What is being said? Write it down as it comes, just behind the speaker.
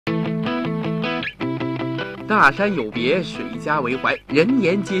大山有别，水家为怀，人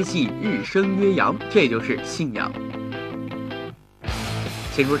言皆信，日生曰阳，这就是信阳。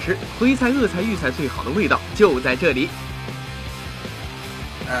先说吃，徽菜、鄂菜、豫菜最好的味道就在这里。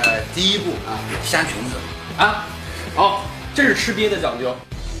第一步啊，香裙子啊，好，这是吃瘪的讲究。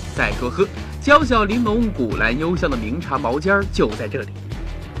再说喝，娇小玲珑、古兰幽香的名茶毛尖儿就在这里。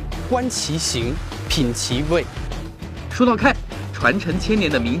观其形，品其味。说到看，传承千年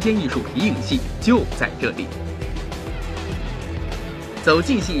的民间艺术皮影戏就在这里。走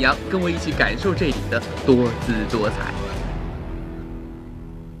进信阳，跟我一起感受这里的多姿多彩。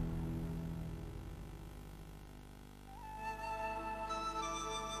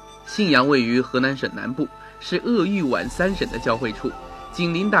信阳位于河南省南部，是鄂豫皖3省的交汇处，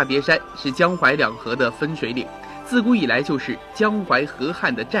紧邻大别山，是江淮两河的分水岭，自古以来就是江淮河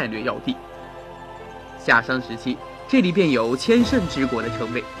汉的战略要地。夏商时期，这里便有千乘之国的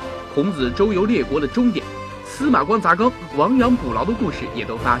称谓，孔子周游列国的终点，司马光砸缸、亡羊补牢的故事也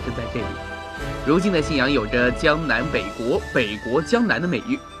都发生在这里。如今的信阳有着江南北国、北国江南的美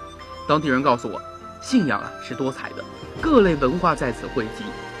誉。当地人告诉我，信阳是多彩的，各类文化在此汇集，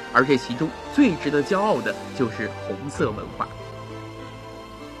而这其中最值得骄傲的就是红色文化。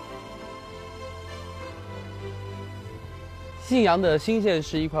信阳的兴县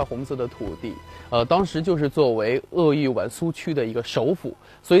是一块红色的土地，当时就是作为鄂豫皖苏区的一个首府，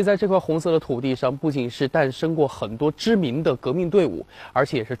所以在这块红色的土地上，不仅是诞生过很多知名的革命队伍，而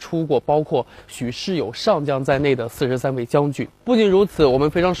且也是出过包括许世友上将在内的43位将军。不仅如此，我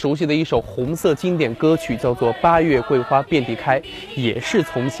们非常熟悉的一首红色经典歌曲叫做《八月桂花遍地开》，也是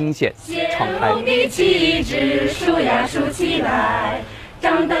从兴县唱开的。的旗帜数呀数起来，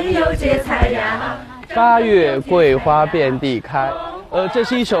张灯有节彩呀。八月桂花遍地开，这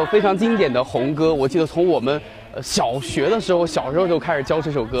是一首非常经典的红歌。我记得从我们小学的时候，小时候就开始教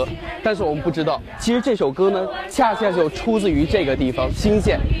这首歌，但是我们不知道，其实这首歌呢，恰恰就出自于这个地方兴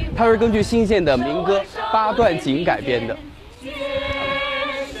县，它是根据兴县的民歌《八段锦》改编的。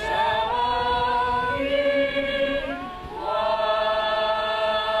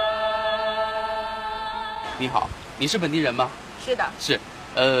你好，你是本地人吗？是的。是，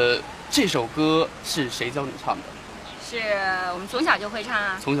这首歌是谁教你唱的？是我们从小就会唱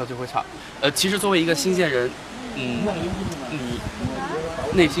啊。从小就会唱。其实作为一个兴县人，你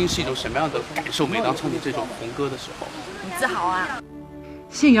内心是一种什么样的感受？每当唱起这首红歌的时候，很自豪啊。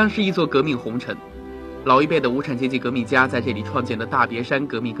信阳是一座革命红城，老一辈的无产阶级革命家在这里创建了大别山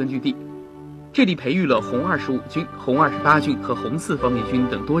革命根据地。这里培育了红25军、红28军和红4方面军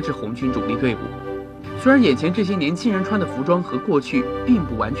等多支红军主力队伍。虽然眼前这些年轻人穿的服装和过去并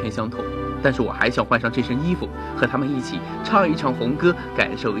不完全相同，但是我还想换上这身衣服，和他们一起唱一唱红歌，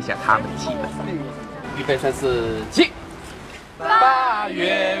感受一下他们的气氛。预备3、4，起！八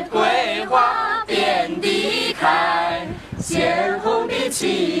月桂花遍地开，鲜红的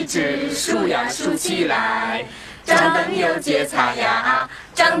旗帜数呀数起来，张灯有节彩呀，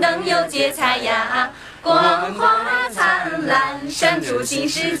张灯有节彩呀。光华灿烂，闪出新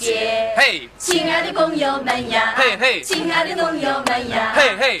世界。嘿，亲爱的工友们呀，嘿嘿，亲爱的工友们呀，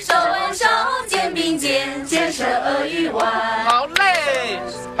嘿嘿，手挽手，肩并肩，建设鄂豫皖。好嘞，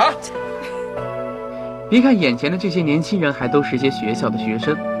好。别看眼前的这些年轻人还都是些学校的学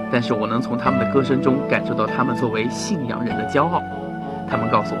生，但是我能从他们的歌声中感受到他们作为信阳人的骄傲。他们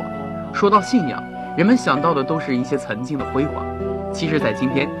告诉我，说到信阳，人们想到的都是一些曾经的辉煌。其实在今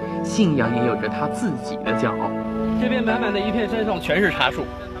天，信阳也有着他自己的骄傲。这边满满的一片山上全是茶树，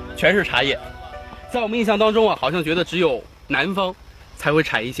全是茶叶。在我们印象当中好像觉得只有南方才会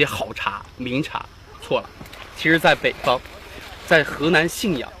产一些好茶、名茶。错了，其实在北方，在河南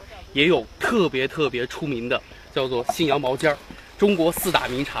信阳也有特别出名的，叫做信阳毛尖儿，中国4大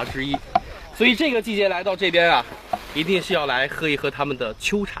名茶之一。所以这个季节来到这边一定是要来喝一喝他们的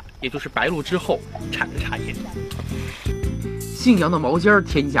秋茶，也就是白露之后产的茶叶。信阳的毛尖儿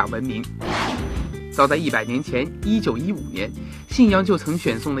天下闻名。早在100年前，1915年，信阳就曾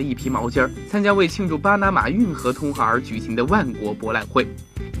选送了一批毛尖儿参加为庆祝巴拿马运河通航而举行的万国博览会。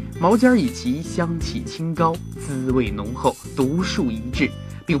毛尖儿以其香气清高、滋味浓厚、独树一帜，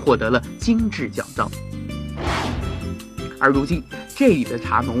并获得了精致奖章。而如今，这里的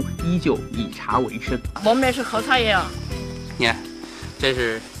茶农依旧以茶为生。我们那是好茶叶啊！你看，这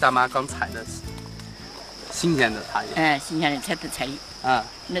是大妈刚采的新鲜的茶叶。新鲜的采的茶叶。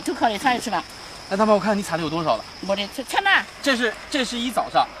那都靠的茶叶是吧？那大妈，我看你采的有多少了？我的采满。这是一早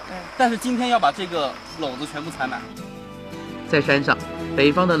上。但是今天要把这个篓子全部采满。在山上，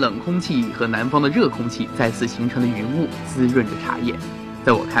北方的冷空气和南方的热空气再次形成了云雾，滋润着茶叶。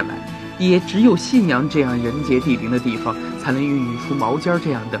在我看来，也只有信阳这样人杰地灵的地方，才能孕育出毛尖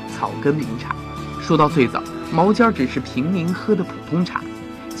这样的草根名茶。说到最早，毛尖只是平民喝的普通茶，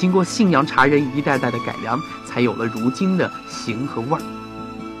经过信阳茶人一代代的改良，才有了如今的形和味儿。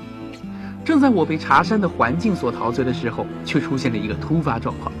正在我被茶山的环境所陶醉的时候，却出现了一个突发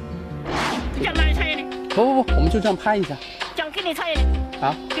状况。叫哪里茶叶的？不，我们就这样拍一下。叫给你茶叶的。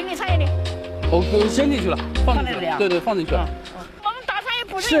啊？给你茶叶的。我伸进去了，放进去了。对，放进去了。我们大茶叶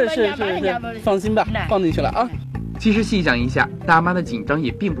不是是，放心吧，放进去了啊。其实细想一下，大妈的紧张也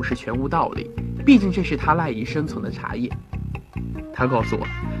并不是全无道理，毕竟这是她赖以生存的茶叶。她告诉我，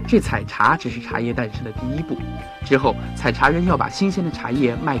这采茶只是茶叶诞生的第一步，之后采茶人要把新鲜的茶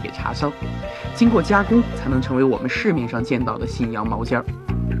叶卖给茶商，经过加工才能成为我们市面上见到的信阳毛尖儿。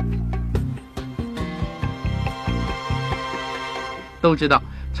都知道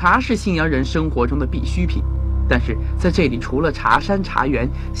茶是信阳人生活中的必需品，但是在这里除了茶山茶园，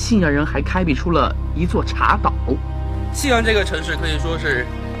信阳人还开辟出了一座茶岛。信阳这个城市可以说是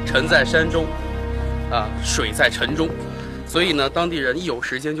城在山中，水在城中，所以呢，当地人一有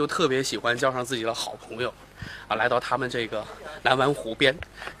时间就特别喜欢叫上自己的好朋友，来到他们这个南湾湖边，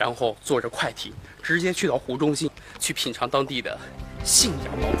然后坐着快艇直接去到湖中心，去品尝当地的信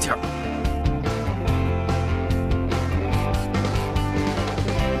阳毛尖儿。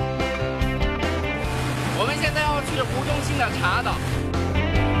我们现在要去湖中心的茶岛，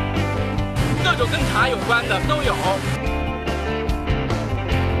各种跟茶有关的都有。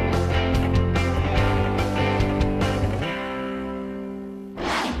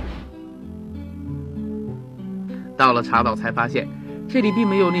到了茶岛才发现，这里并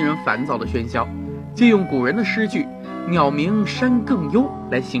没有令人烦躁的喧嚣，就用古人的诗句“鸟鸣山更幽”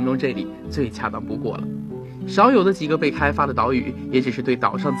来形容这里最恰当不过了。少有的几个被开发的岛屿，也只是对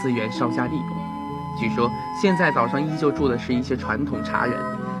岛上资源稍加利用。据说现在岛上依旧住的是一些传统茶人，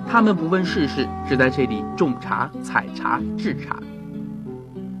他们不问世事，只在这里种茶、采茶、制茶。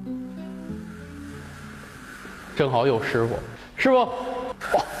正好有师傅，师傅，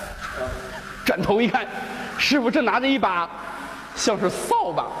哇，转头一看，师傅正拿着一把像是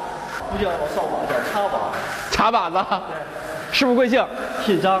扫把，不叫扫把，叫茶把。茶把子。师傅贵姓？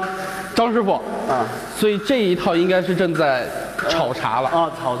姓张，张师傅啊。所以这一套应该是正在炒茶了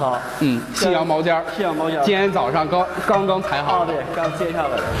啊，炒茶。信阳毛尖儿。信阳毛尖儿。今天早上刚刚裁好。对，刚接下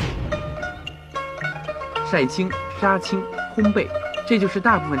来的。晒青、杀青、烘焙，这就是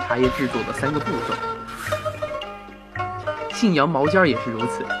大部分茶叶制作的3个步骤。信阳毛尖儿也是如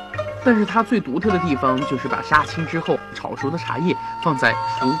此。但是它最独特的地方就是把杀青之后炒熟的茶叶放在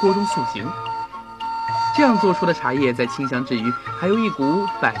熟锅中塑形，这样做出的茶叶在清香之余还有一股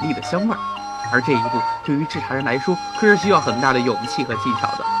板栗的香味儿，而这一步对于制茶人来说可是需要很大的勇气和技巧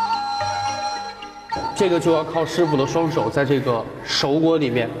的。这个就要靠师傅的双手在这个熟锅里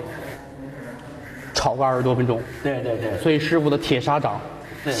面炒个20多分钟。对，所以师傅的铁砂掌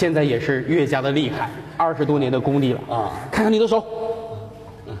现在也是越加的厉害，20多年的功力了啊！看看你的手。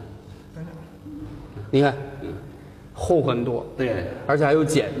你看，厚很多，对，而且还有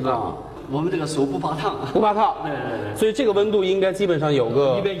剪子啊。我们这个手不怕烫，不怕烫，对，所以这个温度应该基本上有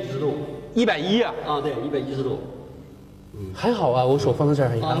个110度，110啊。啊，对，110度。还好啊，我手放在这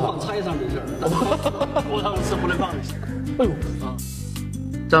儿也还好。放茶叶上没事儿，锅上是不能放的。哎呦啊！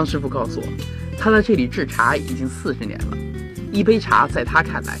张师傅告诉我，他在这里制茶已经40年了，一杯茶在他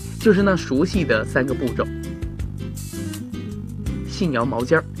看来就是那熟悉的3个步骤。信阳毛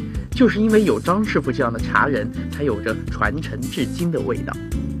尖儿。就是因为有张师傅这样的茶人，才有着传承至今的味道。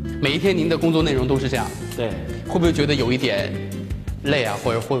每一天您的工作内容都是这样，对，会不会觉得有一点累啊，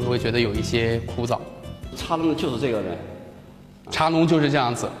或者会不会觉得有一些枯燥？茶农就是这个人，茶农就是这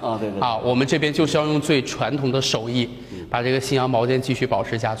样子啊，对啊，我们这边就是要用最传统的手艺，把这个信阳毛尖继续保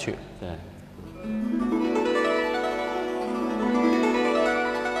持下去。对。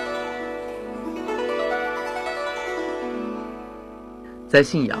在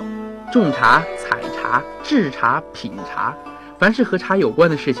信阳，种茶、采茶、制茶、品茶，凡是和茶有关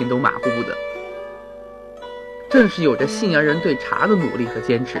的事情都马虎不得。正是有着信阳人对茶的努力和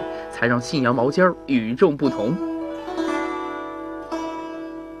坚持，才让信阳毛尖儿与众不同。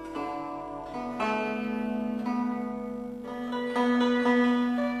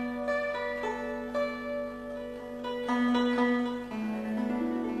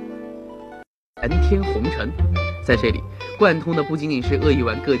蓝天红尘，在这里贯通的不仅仅是鄂豫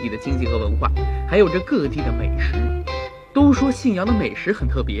皖各地的经济和文化，还有着各地的美食。都说信阳的美食很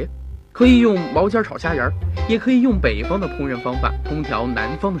特别，可以用毛尖炒虾仁儿，也可以用北方的烹饪方法烹调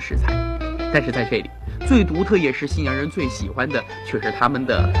南方的食材。但是在这里，最独特也是信阳人最喜欢的，却是他们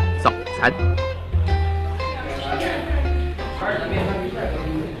的早餐。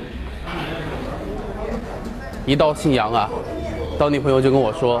一到信阳啊，当地朋友就跟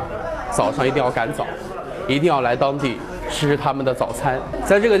我说，早上一定要赶早，一定要来当地吃他们的早餐。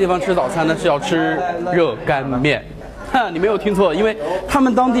在这个地方吃早餐呢，是要吃热干面。哈，你没有听错，因为他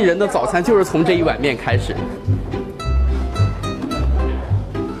们当地人的早餐就是从这一碗面开始。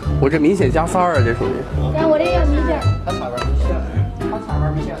我这明显加塞儿啊，这属于。但我这要米线。他茶碗米线，他茶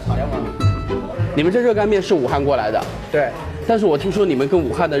碗米线，茶两碗。你们这热干面是武汉过来的？对。但是我听说你们跟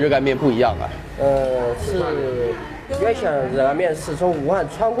武汉的热干面不一样啊。是原先热干面是从武汉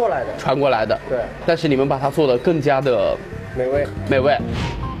传过来的。传过来的。对。但是你们把它做得更加的美味。美味。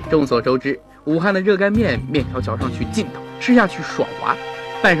众所周知，武汉的热干面面条嚼上去劲道，吃下去爽滑，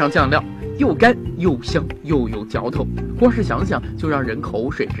拌上酱料，又干又香又有嚼头，光是想想就让人口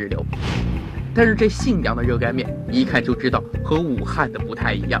水直流。但是这信阳的热干面一看就知道和武汉的不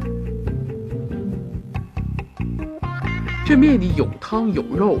太一样。这面里有汤有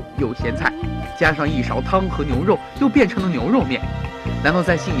肉有咸菜，加上一勺汤和牛肉，又变成了牛肉面。难道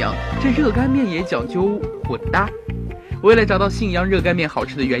在信阳这热干面也讲究混搭？为了找到信阳热干面好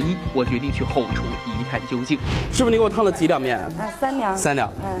吃的原因，我决定去后厨一探究竟。师傅，你给我烫了几两面？3两。3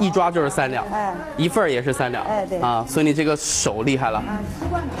两，一抓就是3两。一份也是3两。对。啊，所以你这个手厉害了。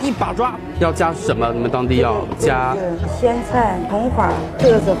一把抓。要加什么？你们当地要加咸菜、葱花，这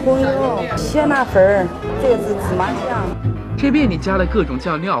个是红油、咸辣粉，这个是芝麻酱。这面里加了各种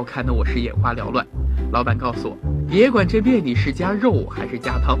酱料，看得我是眼花缭乱。老板告诉我，别管这面里是加肉还是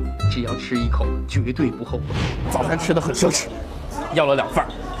加汤，只要吃一口，绝对不后悔。早餐吃得很奢侈，要了2份，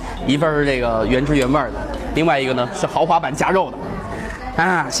一份是这个原汁原味的，另外一个呢是豪华版加肉的。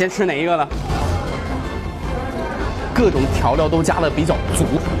啊，先吃哪一个呢？各种调料都加的比较足。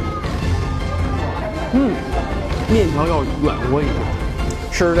面条要软和一点。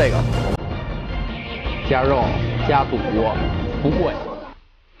吃这个，加肉加肚不过瘾。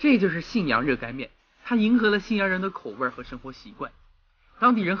这就是信阳热干面，它迎合了信阳人的口味和生活习惯。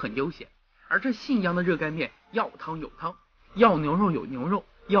当地人很悠闲，而这信阳的热干面要汤有汤，要牛肉有牛肉，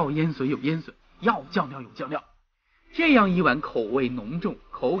要腌笋有腌笋，要酱料有酱料。这样一碗口味浓重、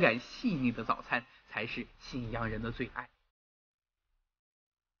口感细腻的早餐，才是信阳人的最爱。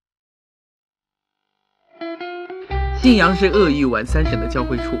信阳是鄂豫皖3省的交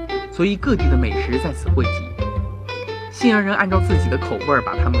汇处，所以各地的美食在此汇集。信阳人按照自己的口味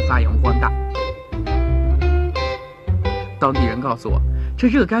把它们发扬光大。当地人告诉我，这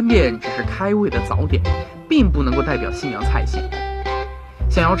热干面只是开胃的早点，并不能够代表信阳菜系。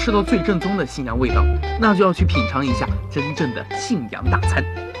想要吃到最正宗的信阳味道，那就要去品尝一下真正的信阳大餐。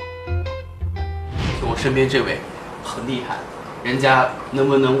就我身边这位很厉害，人家能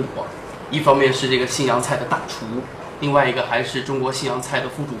文能武，一方面是这个信阳菜的大厨，另外一个还是中国信阳菜的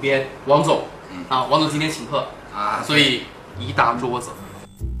副主编王总。王总今天请客啊，所以一大桌子。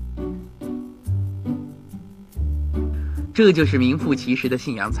这就是名副其实的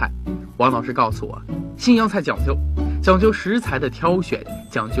信阳菜。王老师告诉我，信阳菜讲究食材的挑选，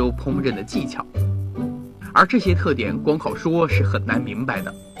讲究烹饪的技巧，而这些特点光靠说是很难明白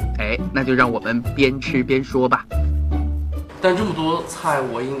的。那就让我们边吃边说吧。但这么多菜，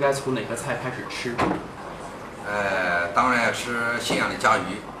我应该从哪个菜开始吃？当然要吃信阳的家鱼。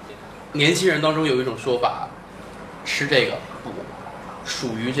年轻人当中有一种说法，吃这个不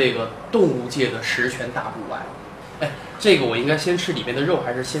属于这个动物界的十全大补丸。这个我应该先吃里面的肉，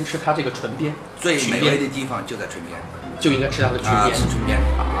还是先吃它这个唇边？最美味的地方就在唇边，就应该吃它的唇边。吃唇边。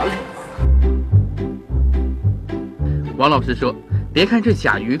王老师说，别看这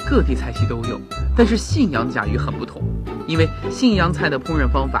甲鱼各地菜系都有，但是信阳甲鱼很不同，因为信阳菜的烹饪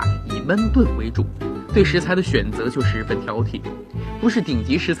方法以焖炖为主，对食材的选择就十分挑剔，不是顶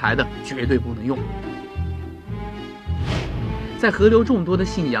级食材的绝对不能用。在河流众多的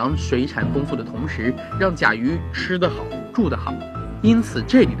信阳水产丰富的同时，让甲鱼吃得好住得好，因此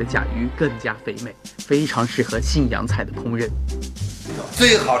这里的甲鱼更加肥美，非常适合信阳菜的烹饪。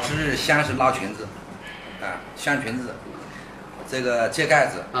最好吃先是拉裙子，香裙子，这个揭盖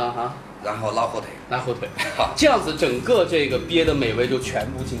子，然后拉后腿，这样子整个这个鳖的美味就全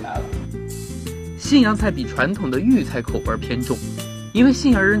部进来了。信阳菜比传统的豫菜口味偏重，因为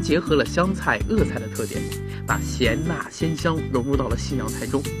信阳人结合了湘菜、鄂菜的特点，把咸辣鲜香融入到了信阳菜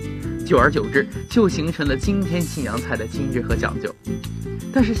中，久而久之就形成了今天信阳菜的精致和讲究。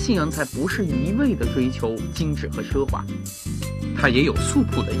但是信阳菜不是一味的追求精致和奢华，它也有素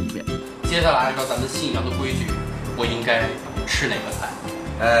朴的一面。接下来按照咱们信阳的规矩，我应该吃哪个菜？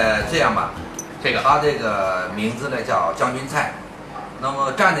这样吧，它这个名字呢叫将军菜。那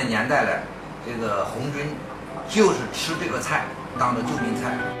么战的年代呢，这个红军就是吃这个菜当的救命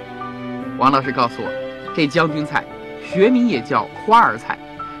菜。王老师告诉我，这将军菜学名也叫花儿菜，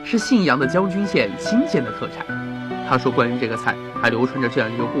是信阳的将军县新建的特产。他说，关于这个菜还流传着这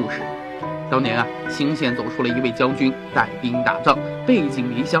样一个故事：当年啊，兴县走出了一位将军，带兵打仗，背井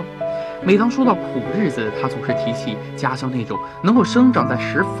离乡。每当说到苦日子，他总是提起家乡那种能够生长在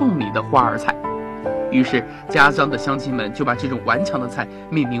石缝里的花儿菜。于是家乡的乡亲们就把这种顽强的菜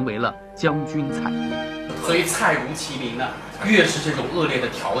命名为了将军菜。所以菜如其名呢，越是这种恶劣的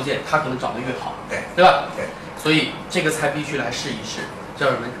条件，它可能长得越好，对吧？对。所以这个菜必须来试一试，叫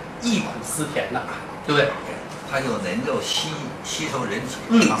什么？忆苦思甜的，对不对？它就能够吸收人体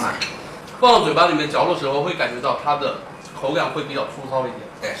的汤啊。放到嘴巴里面嚼的时候，会感觉到它的口感会比较粗糙一点，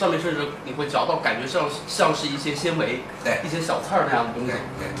对，上面甚至你会嚼到感觉像是一些纤维，对，一些小刺儿那样的东西，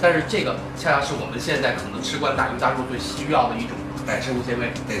对。但是这个恰恰是我们现在可能吃惯大鱼大肉最需要的一种食物纤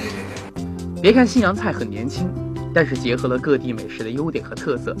维。对。别看信阳菜很年轻，但是结合了各地美食的优点和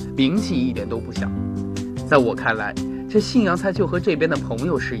特色，名气一点都不小。在我看来，这信阳菜就和这边的朋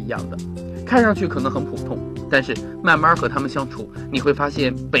友是一样的，看上去可能很普通，但是慢慢和他们相处，你会发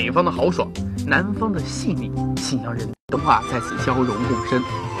现北方的豪爽，南方的细腻，信阳人的话在此交融共生，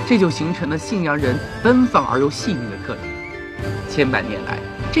这就形成了信阳人奔放而又细腻的特点。千百年来，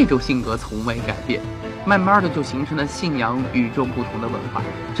这种性格从未改变，慢慢的就形成了信阳与众不同的文化。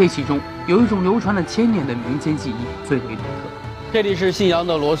这其中有一种流传了千年的民间技艺最为独特。这里是信阳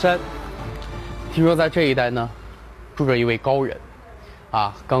的罗山，听说在这一带呢，住着一位高人，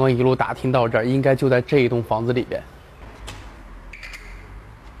啊，刚刚一路打听到这儿，应该就在这一栋房子里边，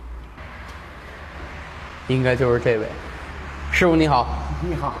应该就是这位师傅。你好。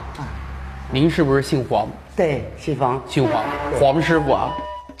你好。您是不是姓黄？对，姓黄。姓黄，黄师傅啊。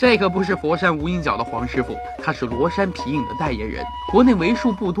这可不是佛山无影脚的黄师傅，他是罗山皮影的代言人，国内为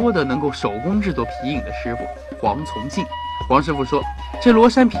数不多的能够手工制作皮影的师傅黄从进。黄师傅说，这罗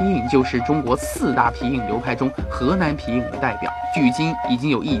山皮影就是中国4大皮影流派中河南皮影的代表，距今已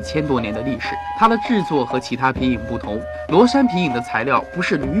经有1000多年的历史。它的制作和其他皮影不同，罗山皮影的材料不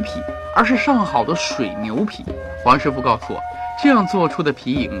是驴皮，而是上好的水牛皮。黄师傅告诉我，这样做出的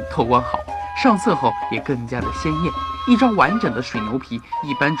皮影透光好，上色后也更加的鲜艳。一张完整的水牛皮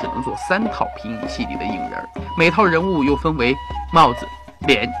一般只能做3套皮影戏里的影人，每套人物又分为帽子、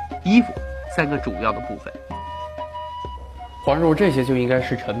脸、衣服3个主要的部分。黄师傅，这些就应该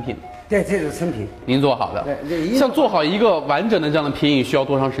是成品。对，这是成品。您做好的。对，像做好一个完整的这样的皮影需要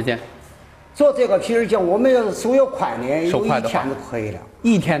多长时间？做这个皮儿讲，我们要是手要快呢，有1天就可以了。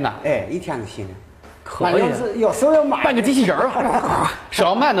1天呐？哎，1天就行了。可以。要手要慢，办个机器人儿。手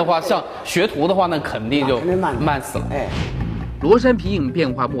要慢的话，像学徒的话，那肯定就慢死了。哎，罗山皮影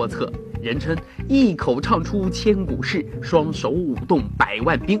变化莫测，人称一口唱出千古事，双手舞动100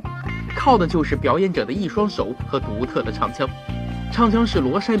万兵，靠的就是表演者的一双手和独特的唱腔。唱腔是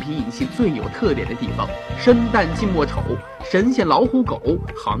罗山皮影戏最有特点的地方，生旦净末丑、神仙老虎狗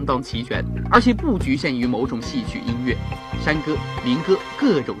行当齐全，而且不局限于某种戏曲音乐，山歌、民歌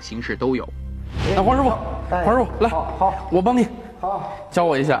各种形式都有。那黄师傅，来，好，我帮你，好，教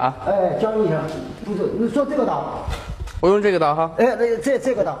我一下啊。哎，教你一下，不是，你说这个刀，我用这个刀哈。哎，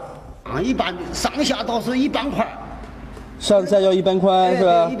这个刀啊，一般上下刀是1般块，上下要1般宽是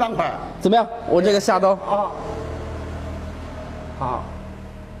吧？1般块。怎么样？我这个下刀啊，好，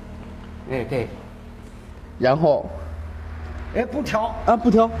哎对，然后，哎不挑啊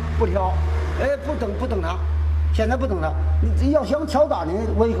不挑，哎不等它，现在不等它，你要想挑大呢，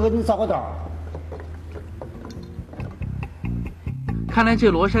我给你找个刀。看来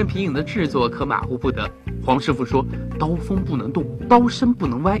这罗山皮影的制作可马虎不得。黄师傅说，刀锋不能动，刀身不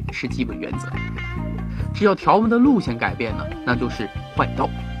能歪是基本原则。只要条纹的路线改变了，那就是换刀。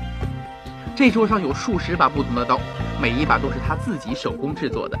这桌上有数十把不同的刀，每一把都是他自己手工制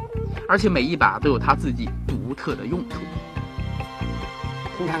作的，而且每一把都有他自己独特的用处。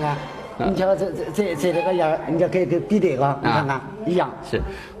你看看，你瞧这个样，你就给比这个，你看看一样。是，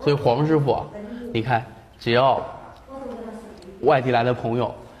所以黄师傅，你看，只要外地来的朋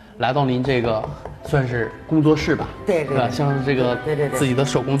友来到您这个算是工作室吧，对，像是这个自己的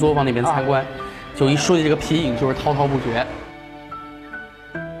手工作坊里面参观，就一说起这个皮影就是滔滔不绝。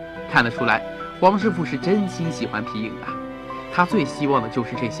看得出来，黄师傅是真心喜欢皮影啊。他最希望的就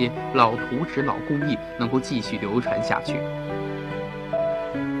是这些老图纸、老工艺能够继续流传下去。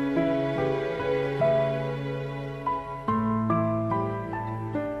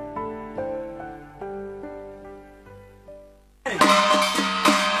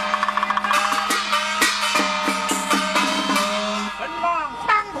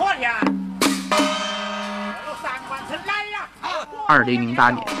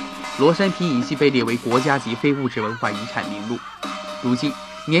2008年，罗山皮影戏被列为国家级非物质文化遗产名录。如今，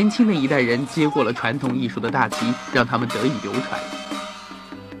年轻的一代人接过了传统艺术的大旗，让他们得以流传。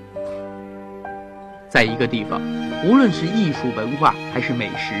在一个地方，无论是艺术文化还是美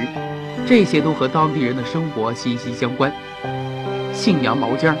食，这些都和当地人的生活息息相关。信阳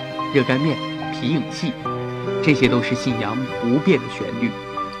毛尖、热干面、皮影戏，这些都是信阳不变的旋律，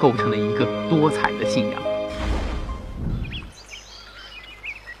构成了一个多彩的信阳。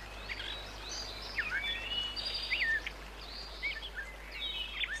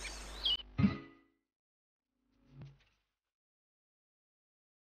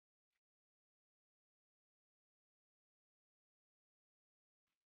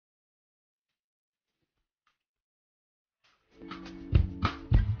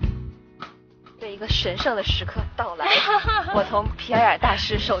一个神圣的时刻到来，我从皮埃尔大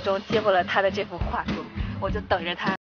师手中接过了他的这幅画作，我就等着他